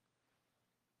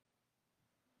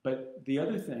 But the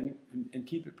other thing, and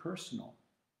keep it personal,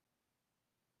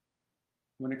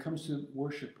 when it comes to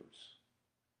worshipers,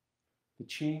 the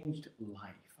changed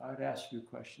life. I would ask you a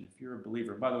question. If you're a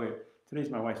believer, by the way, today's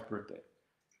my wife's birthday.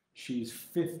 She's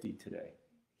 50 today.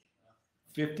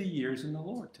 50 years in the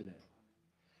Lord today.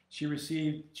 She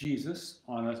received Jesus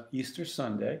on an Easter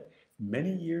Sunday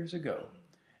many years ago.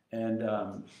 And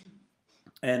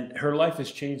And her life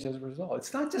has changed as a result.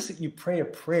 It's not just that you pray a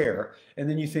prayer and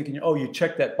then you think, oh, you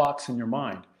check that box in your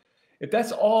mind. If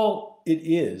that's all it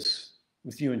is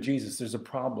with you and Jesus, there's a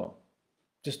problem.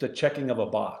 Just a checking of a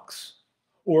box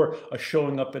or a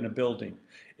showing up in a building.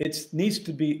 There needs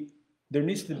to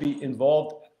be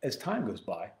involved, as time goes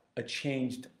by, a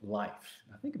changed life.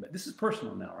 Now think about it. This is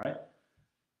personal now, right?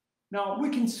 Now, we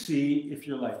can see if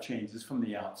your life changes from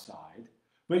the outside,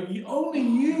 but only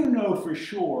you know for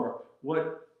sure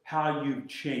how you've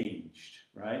changed,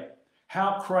 right?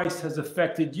 How Christ has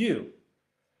affected you.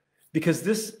 Because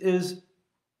this is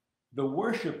the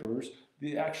worshipers,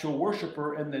 the actual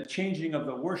worshiper, and the changing of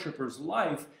the worshiper's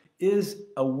life is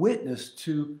a witness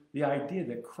to the idea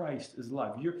that Christ is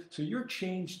alive. So your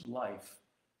changed life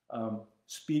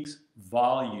speaks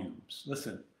volumes.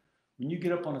 Listen, when you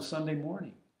get up on a Sunday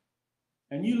morning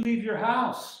and you leave your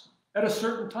house at a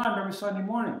certain time every Sunday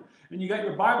morning, and you got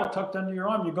your Bible tucked under your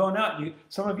arm, you're going out,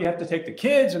 some of you have to take the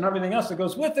kids and everything else that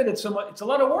goes with it. It's a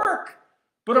lot of work.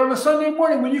 But on a Sunday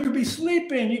morning, when you could be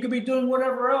sleeping, you could be doing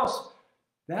whatever else,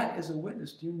 that is a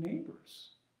witness to your neighbors.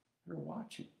 They're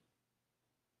watching.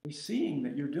 They're seeing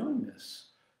that you're doing this.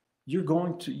 You're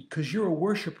going to, because you're a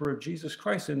worshiper of Jesus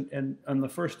Christ, and on the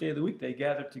first day of the week, they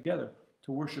gather together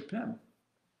to worship him.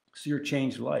 So your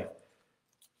changed life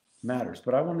matters.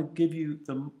 But I want to give you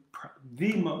the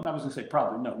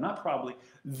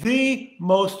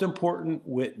most important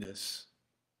witness.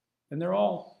 And they're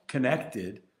all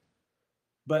connected,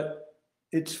 but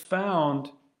it's found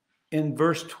in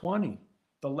verse 20,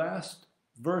 the last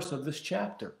verse of this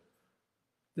chapter.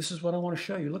 This is what I want to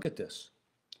show you. Look at this.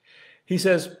 He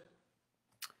says,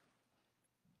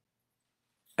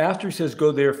 after he says,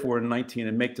 go therefore in 19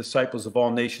 and make disciples of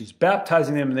all nations,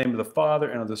 baptizing them in the name of the Father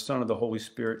and of the Son and of the Holy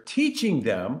Spirit, teaching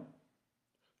them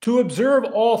to observe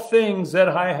all things that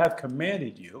I have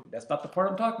commanded you. That's not the part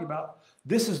I'm talking about.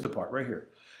 This is the part right here.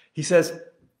 He says,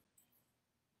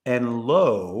 and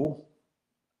lo,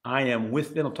 I am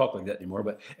with, they don't talk like that anymore,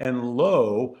 but, and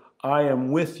lo, I am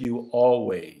with you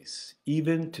always,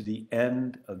 even to the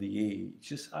end of the age.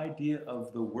 This idea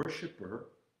of the worshiper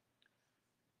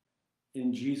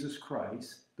in Jesus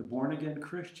Christ, the born-again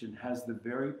Christian, has the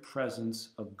very presence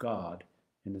of God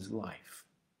in his life.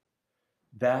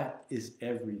 That is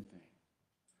everything.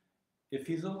 If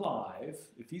he's alive,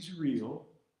 if he's real,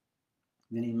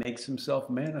 then he makes himself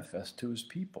manifest to his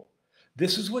people.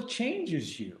 This is what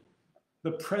changes you.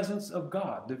 The presence of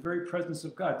God, the very presence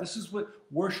of God. This is what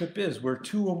worship is, where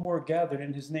two or more gathered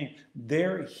in his name.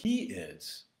 There he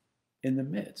is in the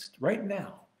midst, right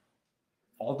now.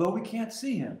 Although we can't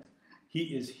see him, he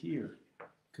is here.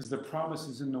 Because the promise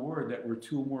is in the word that where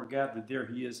two or more gathered, there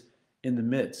he is in the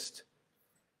midst.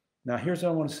 Now here's what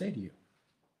I want to say to you.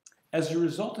 As a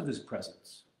result of his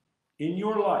presence in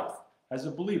your life as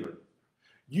a believer,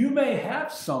 you may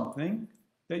have something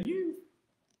that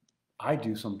I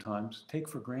do sometimes, take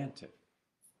for granted.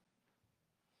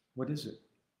 What is it?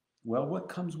 Well, what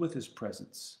comes with his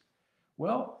presence?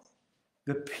 Well,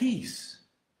 the peace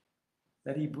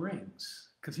that he brings,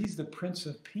 because he's the Prince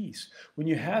of Peace. When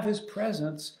you have his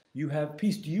presence, you have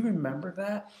peace. Do you remember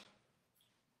that?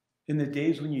 In the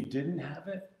days when you didn't have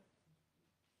it?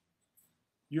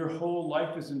 Your whole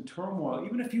life is in turmoil.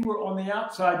 Even if you were on the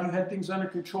outside, you had things under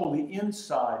control. The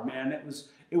inside, man, it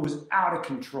was out of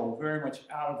control, very much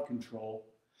out of control.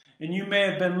 And you may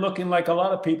have been looking like a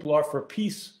lot of people are for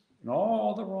peace in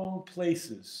all the wrong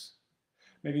places.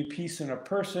 Maybe peace in a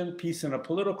person, peace in a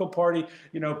political party,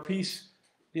 peace,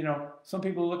 some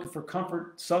people are looking for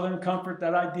comfort, Southern comfort,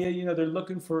 that idea, they're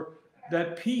looking for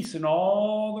that peace in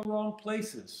all the wrong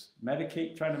places. Trying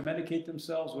to medicate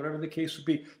themselves, whatever the case would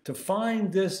be, to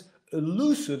find this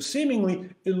elusive, seemingly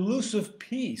elusive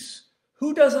peace.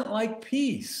 Who doesn't like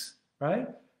peace, right?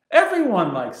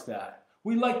 Everyone likes that.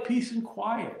 We like peace and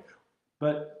quiet.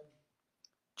 But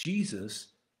Jesus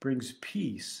brings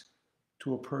peace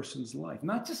to a person's life.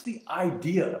 Not just the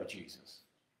idea of Jesus.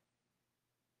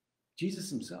 Jesus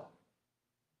himself.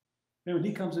 And when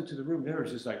he comes into the room, there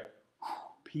is just like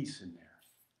peace in there.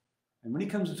 And when he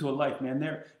comes into a life, man,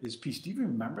 there is peace. Do you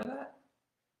remember that?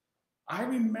 I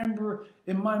remember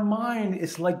in my mind,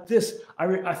 it's like this.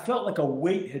 I felt like a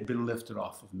weight had been lifted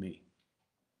off of me.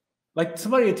 Like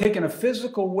somebody had taken a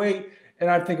physical weight, and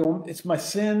I'd think, oh, it's my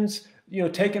sins,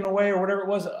 taken away or whatever it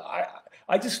was.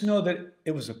 I just know that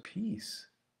it was a peace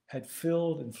had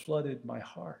filled and flooded my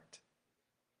heart.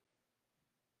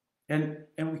 And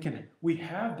we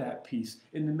have that peace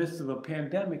in the midst of a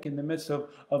pandemic, in the midst of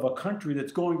a country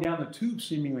that's going down the tube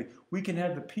seemingly. We can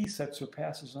have the peace that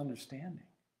surpasses understanding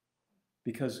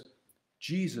because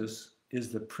Jesus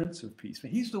is the Prince of Peace.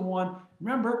 He's the one,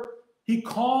 remember, He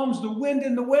calms the wind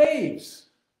and the waves.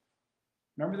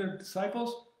 Remember the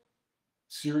disciples?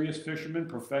 Serious fishermen,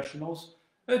 professionals.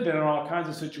 They've been in all kinds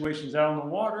of situations out on the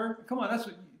water. Come on, that's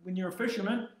what, when you're a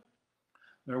fisherman.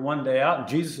 They're one day out, and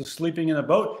Jesus is sleeping in a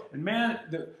boat, and man,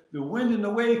 the wind and the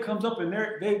wave comes up, and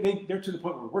they're to the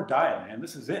point where we're dying, man.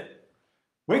 This is it.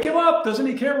 Wake him up! Doesn't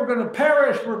he care? We're going to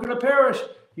perish. We're going to perish.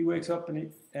 He wakes up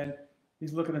and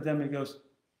he's looking at them, and he goes,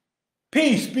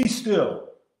 "Peace, be still."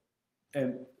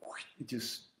 And it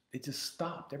just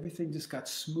stopped. Everything just got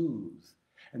smooth,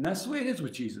 and that's the way it is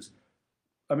with Jesus.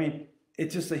 I mean,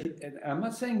 it's just I'm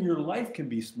not saying your life can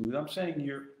be smooth. I'm saying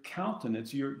your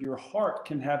countenance, your heart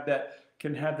can have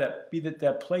that be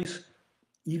that place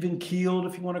even keeled,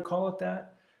 if you want to call it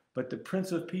that. But the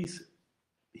Prince of Peace,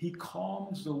 he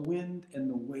calms the wind and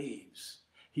the waves.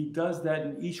 He does that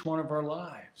in each one of our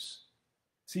lives.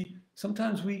 See,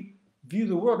 sometimes we view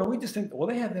the world and we just think, well,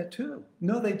 they have that too.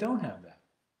 No, they don't have that.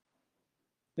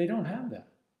 They don't have that.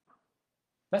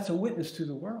 That's a witness to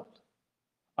the world.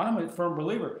 I'm a firm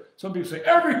believer. Some people say,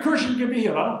 every Christian can be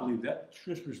healed. I don't believe that.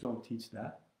 Scriptures don't teach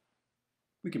that.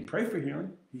 We can pray for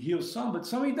healing. He heals some, but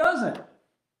some he doesn't.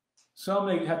 Some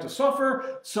they have to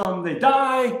suffer. Some they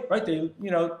die, right?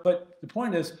 But the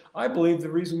point is, I believe the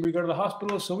reason we go to the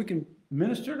hospital is so we can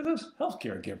minister to those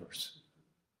healthcare givers.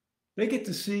 They get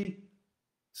to see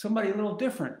somebody a little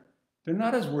different. They're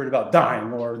not as worried about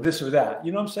dying or this or that.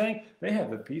 You know what I'm saying? They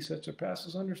have the peace that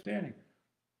surpasses understanding.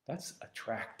 That's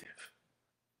attractive.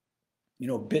 You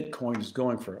know, Bitcoin is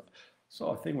going for, I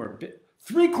saw a thing where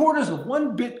 3/4 of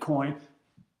one Bitcoin,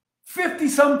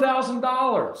 $50-some thousand.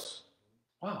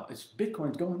 Wow,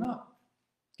 Bitcoin's going up.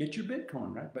 Get your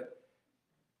Bitcoin, right? But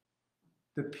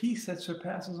the peace that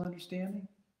surpasses understanding,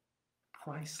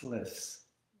 priceless.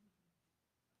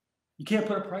 You can't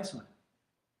put a price on it.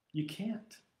 You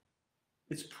can't.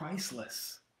 It's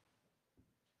priceless.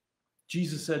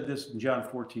 Jesus said this in John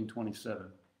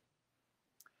 14:27.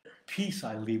 Peace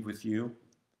I leave with you.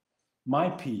 My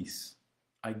peace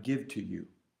I give to you.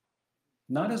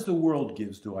 Not as the world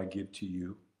gives do I give to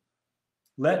you.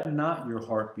 Let not your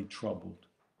heart be troubled,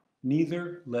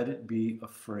 neither let it be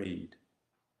afraid.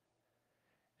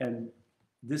 And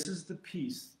this is the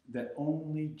peace that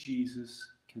only Jesus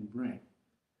can bring.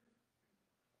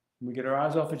 When we get our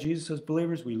eyes off of Jesus as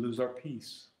believers, we lose our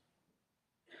peace,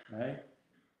 right?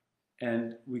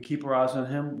 And we keep our eyes on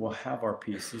him, we'll have our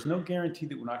peace. There's no guarantee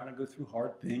that we're not going to go through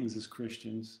hard things as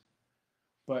Christians,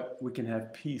 but we can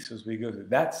have peace as we go through.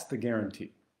 That's the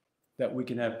guarantee, that we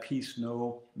can have peace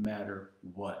no matter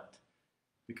what.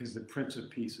 Because the Prince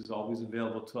of Peace is always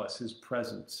available to us, his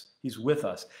presence. He's with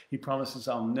us. He promises,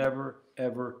 I'll never,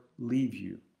 ever leave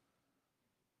you.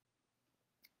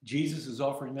 Jesus is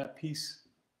offering that peace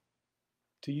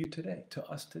to you today, to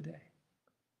us today.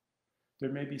 There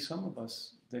may be some of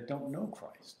us that don't know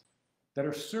Christ, that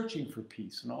are searching for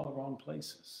peace in all the wrong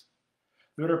places.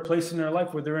 That are places in their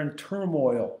life where they're in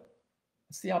turmoil.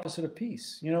 It's the opposite of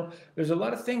peace. You know, there's a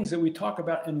lot of things that we talk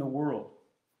about in the world.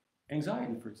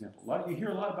 Anxiety, for example. You hear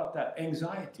a lot about that.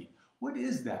 Anxiety. What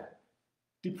is that?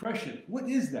 Depression. What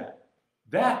is that?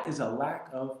 That is a lack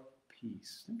of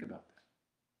peace. Think about that.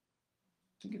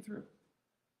 Think it through.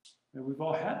 And we've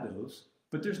all had those,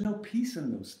 but there's no peace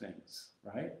in those things,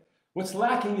 right? What's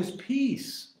lacking is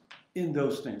peace in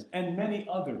those things and many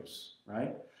others,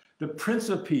 right? The Prince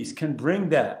of Peace can bring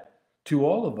that to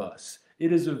all of us.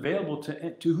 It is available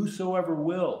to whosoever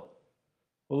will.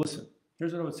 Well, listen,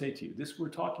 here's what I would say to you. This we're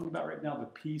talking about right now, the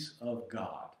peace of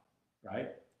God, right?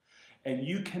 And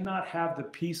you cannot have the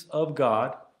peace of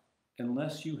God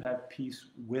unless you have peace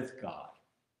with God.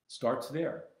 It starts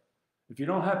there. If you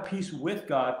don't have peace with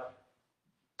God,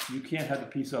 you can't have the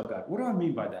peace of God. What do I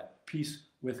mean by that? Peace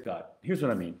with God. Here's what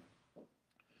I mean.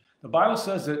 The Bible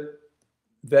says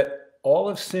that all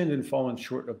have sinned and fallen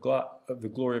short of the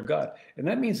glory of God. And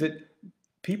that means that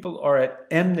people are at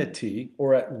enmity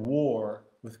or at war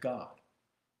with God.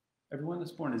 Everyone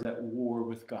that's born is at war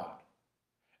with God.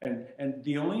 And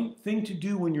the only thing to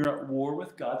do when you're at war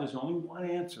with God, there's only one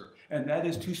answer, and that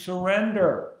is to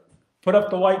surrender. Put up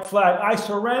the white flag. I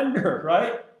surrender,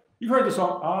 right? You've heard the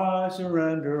song, I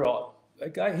surrender all.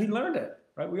 That guy, he learned it.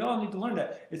 Right? We all need to learn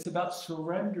that. It's about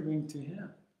surrendering to him.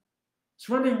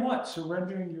 Surrendering what?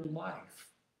 Surrendering your life.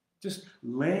 Just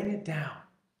laying it down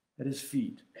at his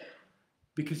feet.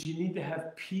 Because you need to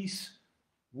have peace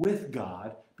with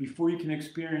God before you can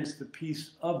experience the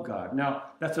peace of God. Now,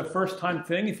 that's a first-time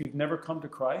thing if you've never come to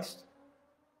Christ.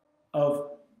 Of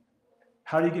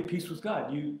how do you get peace with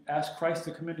God? You ask Christ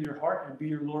to come into your heart and be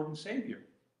your Lord and Savior.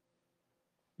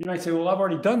 You might say, well, I've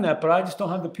already done that, but I just don't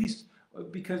have the peace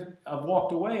because I've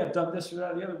walked away, I've done this or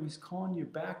that or the other. He's calling you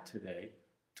back today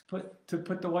to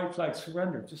put the white flag,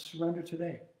 surrender. Just surrender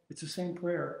today. It's the same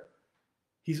prayer.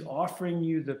 He's offering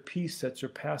you the peace that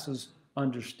surpasses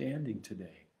understanding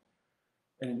today.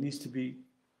 And it needs to be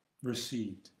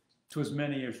received. To as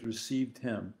many as received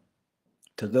him,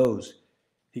 to those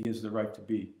he gives the right to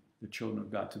be the children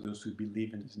of God, to those who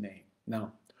believe in his name.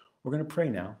 Now, we're going to pray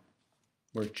now.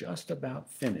 We're just about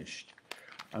finished.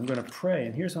 I'm going to pray,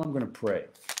 and here's how I'm going to pray.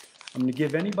 I'm going to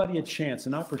give anybody a chance,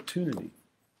 an opportunity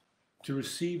to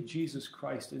receive Jesus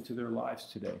Christ into their lives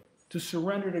today, to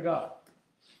surrender to God,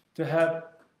 to have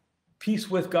peace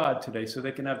with God today so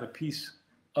they can have the peace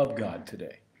of God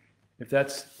today. If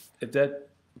that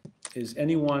is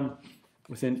anyone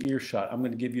within earshot, I'm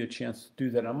going to give you a chance to do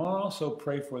that. I'm going to also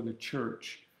pray for the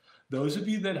church. Those of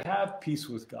you that have peace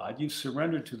with God, you've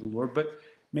surrendered to the Lord, but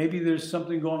maybe there's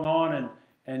something going on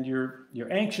and you're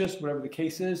anxious, whatever the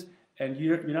case is, and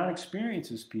you're not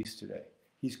experiencing his peace today.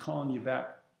 He's calling you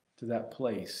back to that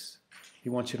place. He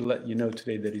wants you to let you know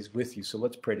today that he's with you. So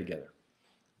let's pray together.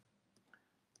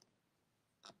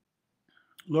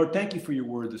 Lord, thank you for your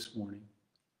word this morning.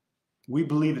 We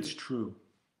believe it's true.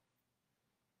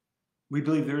 We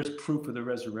believe there is proof of the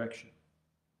resurrection.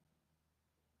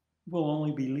 We'll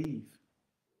only believe.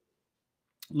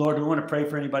 Lord, we want to pray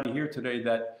for anybody here today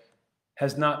that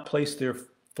has not placed their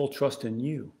full trust in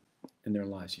you in their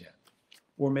lives yet,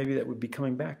 or maybe that would be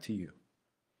coming back to you.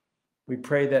 We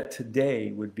pray that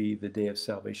today would be the day of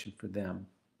salvation for them,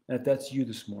 and if that's you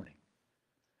this morning.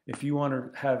 If you want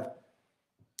to have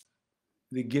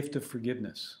the gift of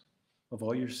forgiveness of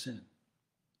all your sin,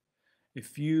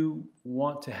 if you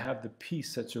want to have the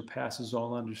peace that surpasses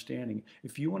all understanding,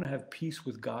 if you want to have peace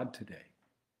with God today,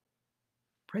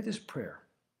 pray this prayer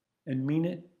and mean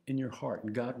it in your heart,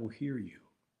 and God will hear you.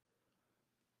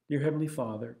 Dear Heavenly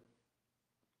Father,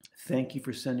 thank you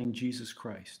for sending Jesus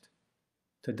Christ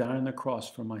to die on the cross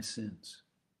for my sins.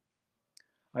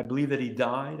 I believe that he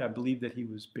died. I believe that he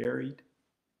was buried.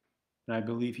 And I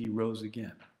believe he rose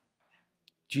again.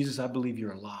 Jesus, I believe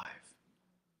you're alive.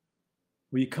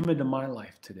 Will you come into my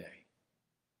life today?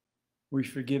 Will you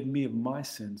forgive me of my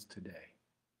sins today?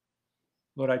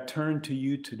 Lord, I turn to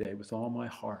you today with all my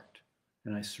heart,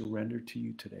 and I surrender to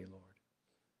you today, Lord.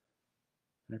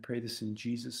 And I pray this in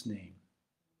Jesus' name.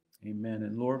 Amen.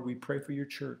 And Lord, we pray for your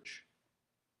church.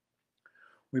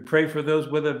 We pray for those,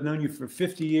 whether have known you for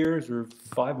 50 years or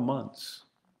 5 months.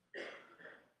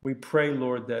 We pray,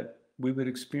 Lord, that we would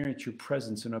experience your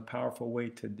presence in a powerful way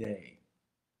today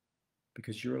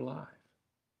because you're alive.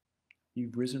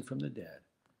 You've risen from the dead,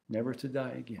 never to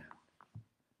die again.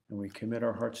 And we commit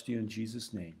our hearts to you in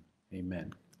Jesus' name.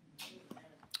 Amen.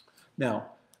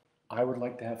 Now, I would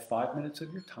like to have 5 minutes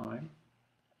of your time.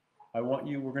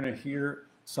 we're going to hear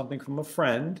something from a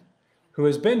friend who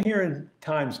has been here in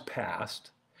times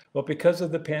past, but because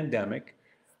of the pandemic,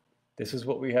 this is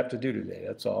what we have to do today.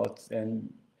 That's all.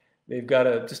 And they've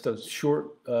got just a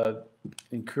short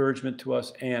encouragement to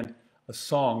us and a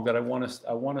song that I want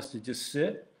us to just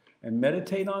sit and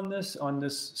meditate on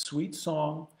this sweet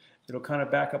song. It'll kind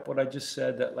of back up what I just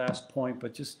said, that last point,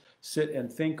 but just sit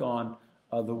and think on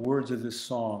the words of this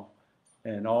song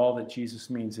and all that Jesus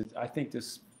means. I think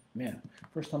this, man,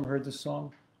 first time I heard this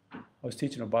song, I was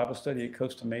teaching a Bible study at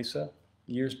Costa Mesa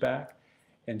years back,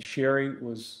 and Sherry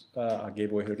was, I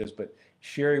gave away who it is, but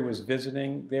Sherry was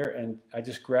visiting there, and I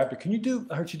just grabbed her.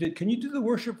 I heard she did, can you do the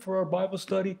worship for our Bible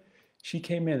study? She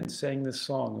came in and sang this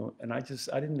song, and I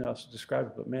didn't know how to describe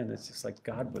it, but man, it's just like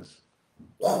God was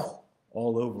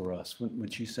all over us when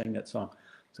she sang that song.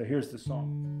 So here's the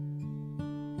song.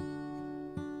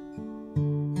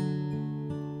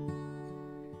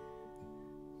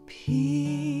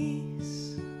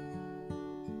 Peace,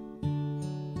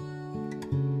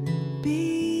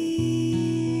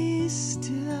 be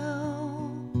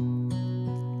still,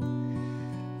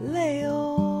 lay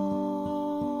all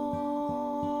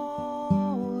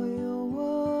your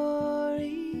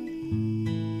worries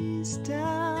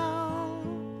down,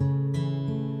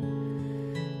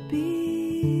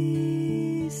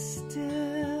 be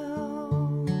still.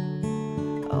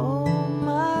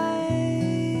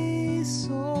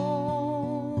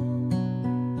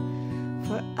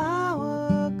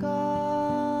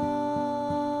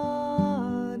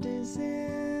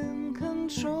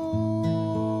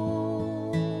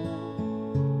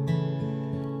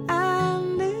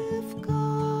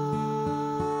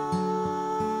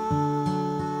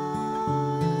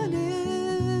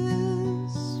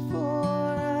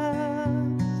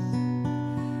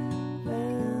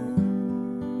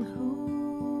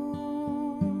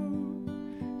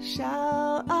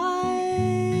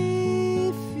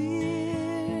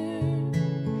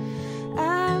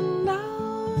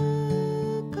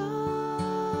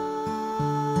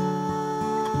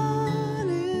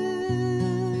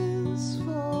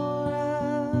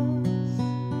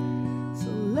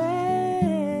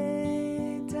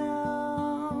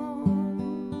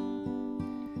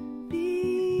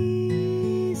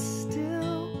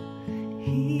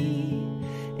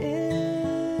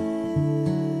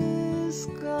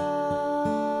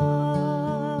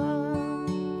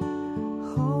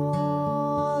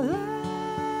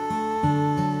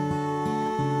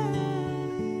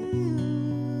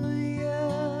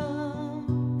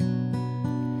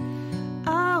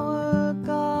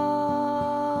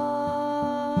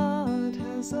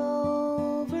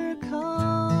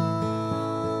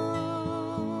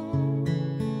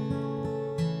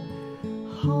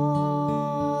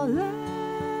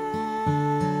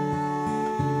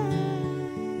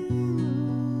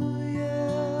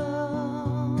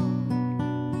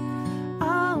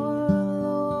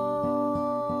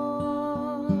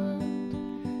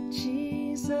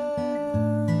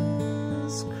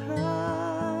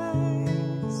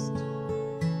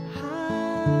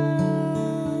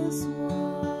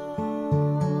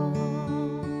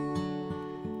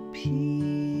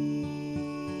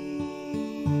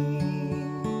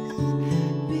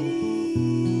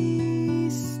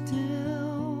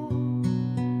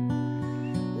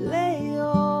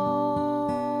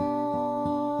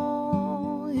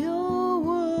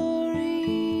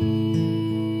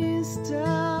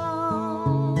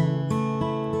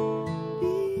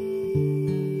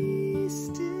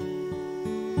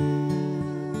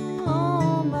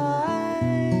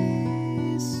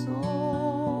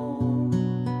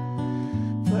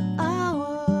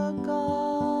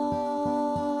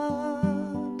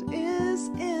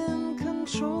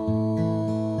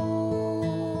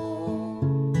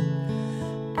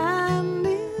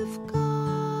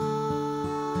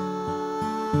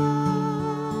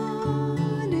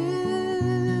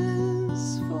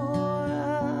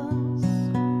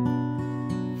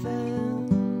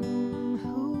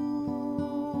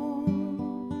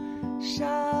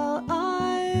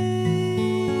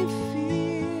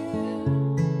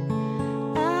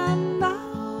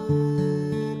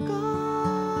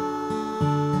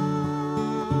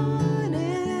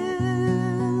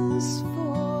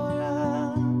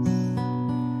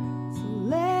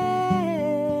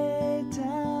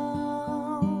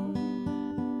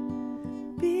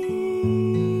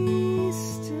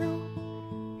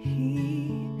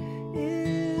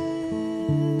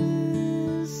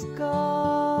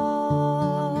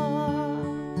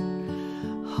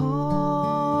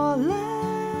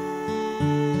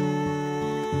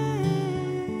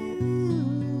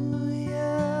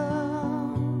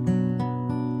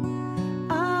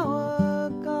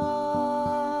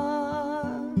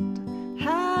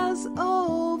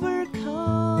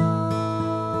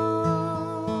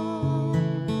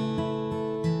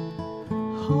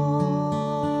 all